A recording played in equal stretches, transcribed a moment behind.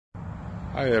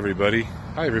Hi everybody.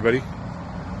 I'm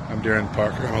Darren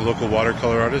Parker. I'm a local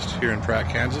watercolor artist here in Pratt,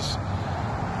 Kansas.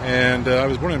 And I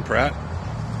was born in Pratt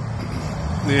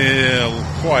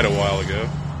quite a while ago.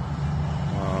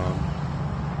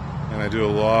 And I do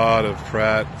a lot of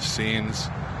Pratt scenes.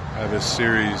 I have a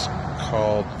series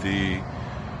called the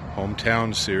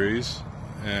Hometown Series,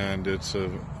 and it's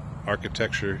a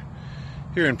architecture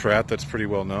here in Pratt that's pretty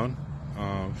well known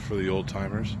for the old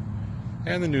timers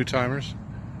and the new timers.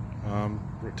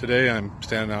 Today I'm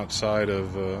standing outside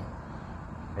of,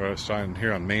 or standing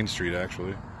here on Main Street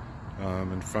actually,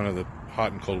 in front of the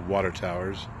hot and cold water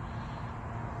towers.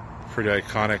 Pretty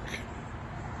iconic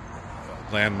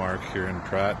landmark here in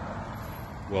Pratt,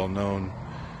 well known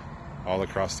all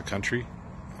across the country.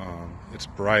 It's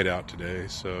bright out today,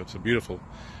 so it's a beautiful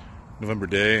November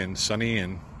day and sunny,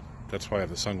 and that's why I have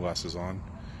the sunglasses on.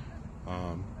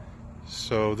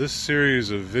 So this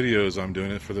series of videos, I'm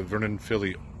doing it for the Vernon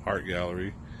Philly Art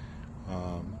Gallery.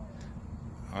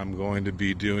 I'm going to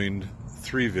be doing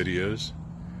 3 videos,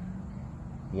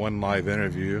 1 live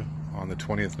interview on the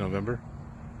 20th November,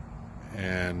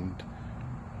 and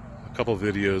a couple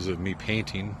videos of me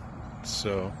painting.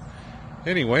 So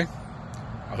anyway,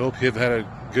 I hope you've had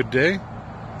a good day,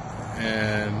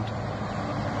 and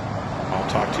I'll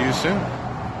talk to you soon.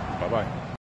 Bye-bye.